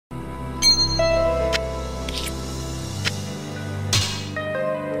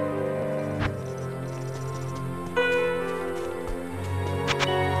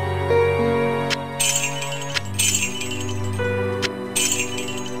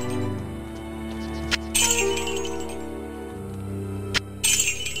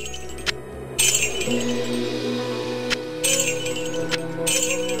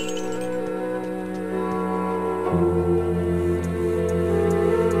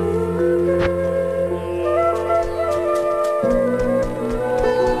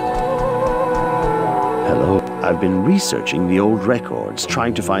been researching the old records,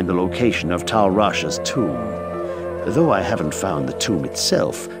 trying to find the location of Tal Rasha's tomb. Though I haven't found the tomb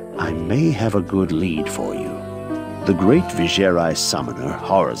itself, I may have a good lead for you. The great Vigeri summoner,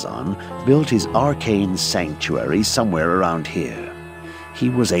 Horizon, built his arcane sanctuary somewhere around here. He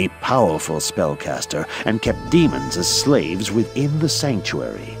was a powerful spellcaster and kept demons as slaves within the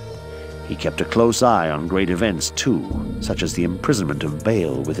sanctuary. He kept a close eye on great events too, such as the imprisonment of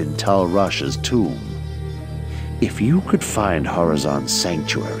Baal within Tal Rasha's tomb. If you could find Horizon's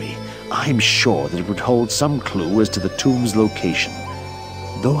sanctuary, I'm sure that it would hold some clue as to the tomb's location.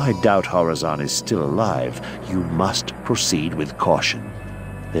 Though I doubt Horizon is still alive, you must proceed with caution.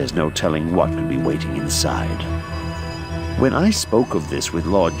 There's no telling what could be waiting inside. When I spoke of this with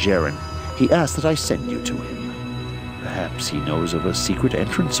Lord Jaren, he asked that I send you to him. Perhaps he knows of a secret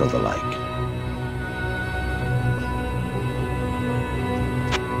entrance or the like.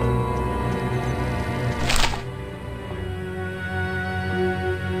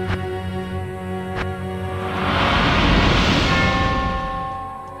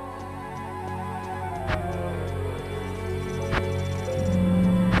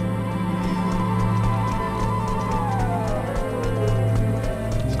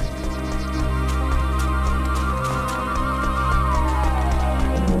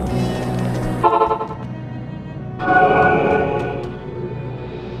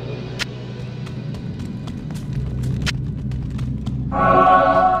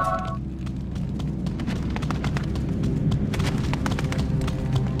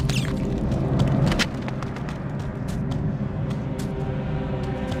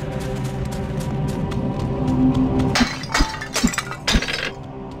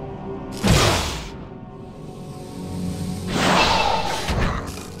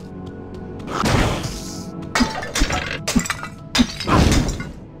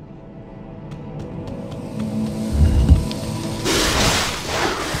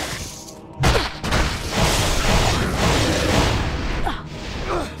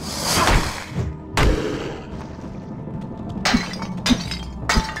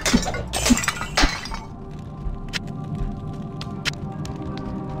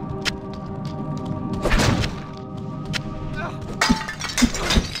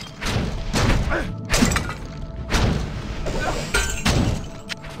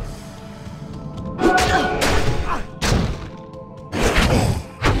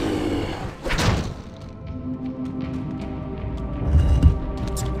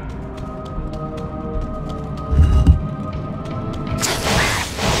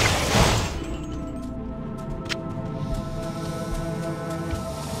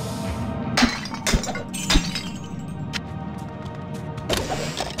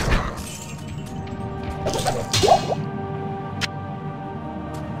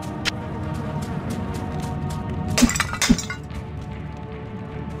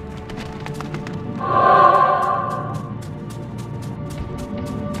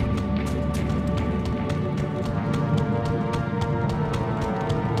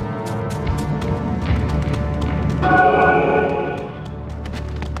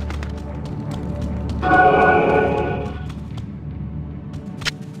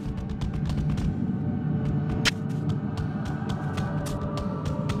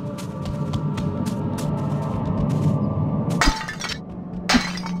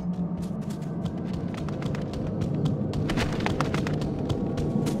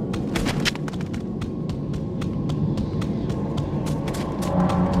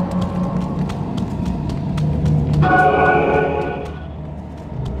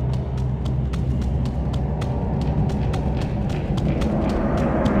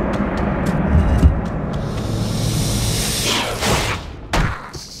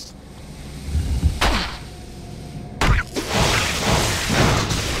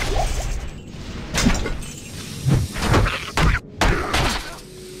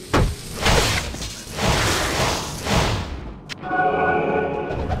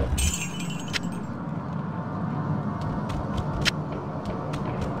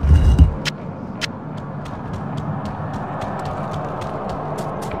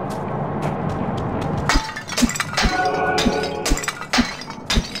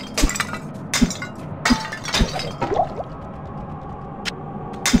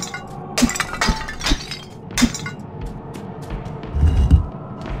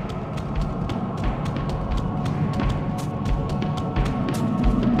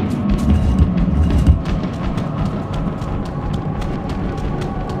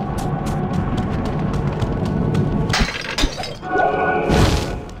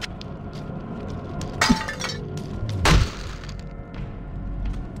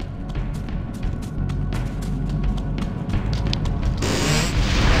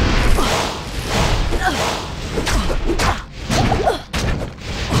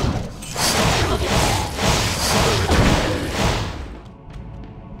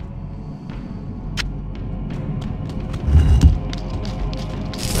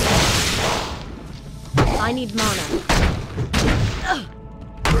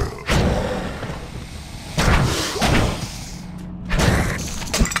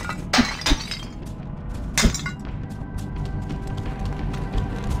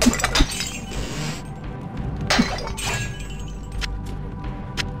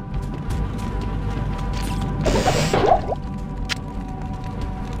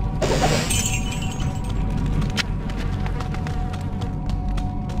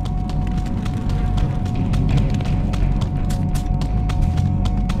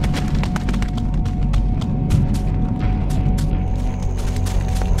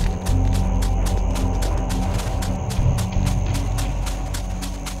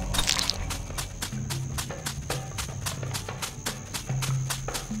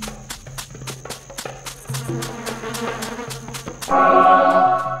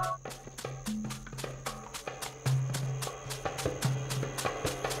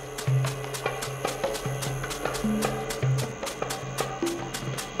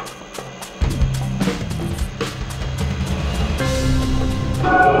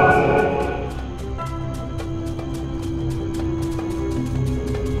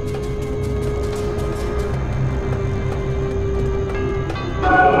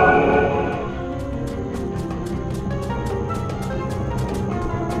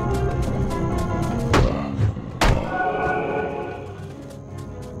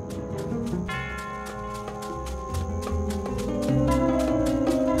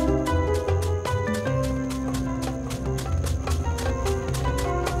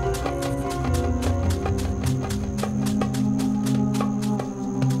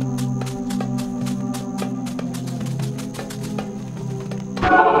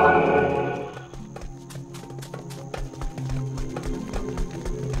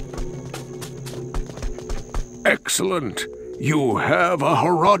 Excellent. You have a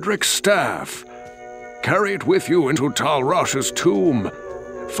Horodric staff. Carry it with you into Talrash's tomb.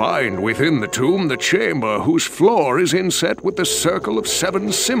 Find within the tomb the chamber whose floor is inset with the circle of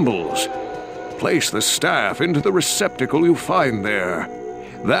 7 symbols. Place the staff into the receptacle you find there.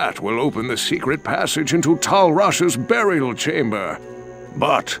 That will open the secret passage into Talrash's burial chamber.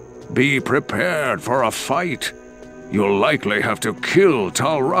 But be prepared for a fight. You'll likely have to kill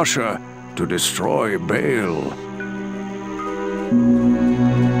Talrasha to destroy Bale.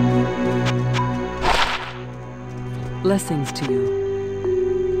 Blessings to you.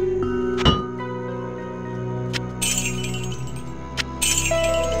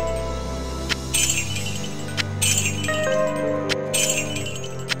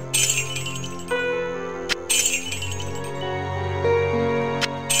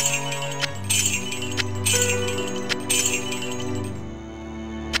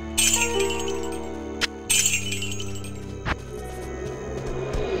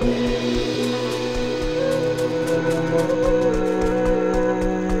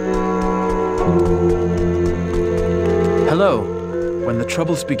 Hello. When the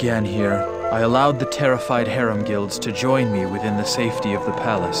troubles began here, I allowed the terrified harem guilds to join me within the safety of the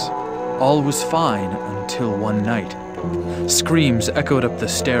palace. All was fine until one night. Screams echoed up the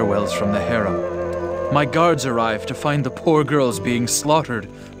stairwells from the harem. My guards arrived to find the poor girls being slaughtered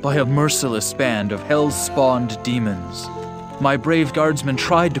by a merciless band of hell-spawned demons. My brave guardsmen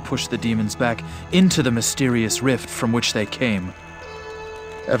tried to push the demons back into the mysterious rift from which they came.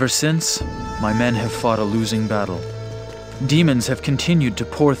 Ever since, my men have fought a losing battle. Demons have continued to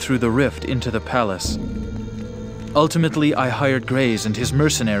pour through the rift into the palace. Ultimately, I hired Grays and his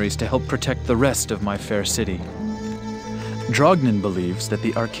mercenaries to help protect the rest of my fair city. Drognin believes that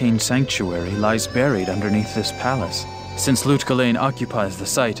the arcane sanctuary lies buried underneath this palace, since Lutgalain occupies the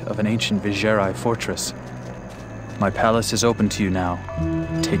site of an ancient Vigeri fortress. My palace is open to you now.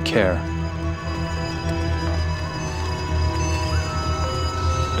 Take care.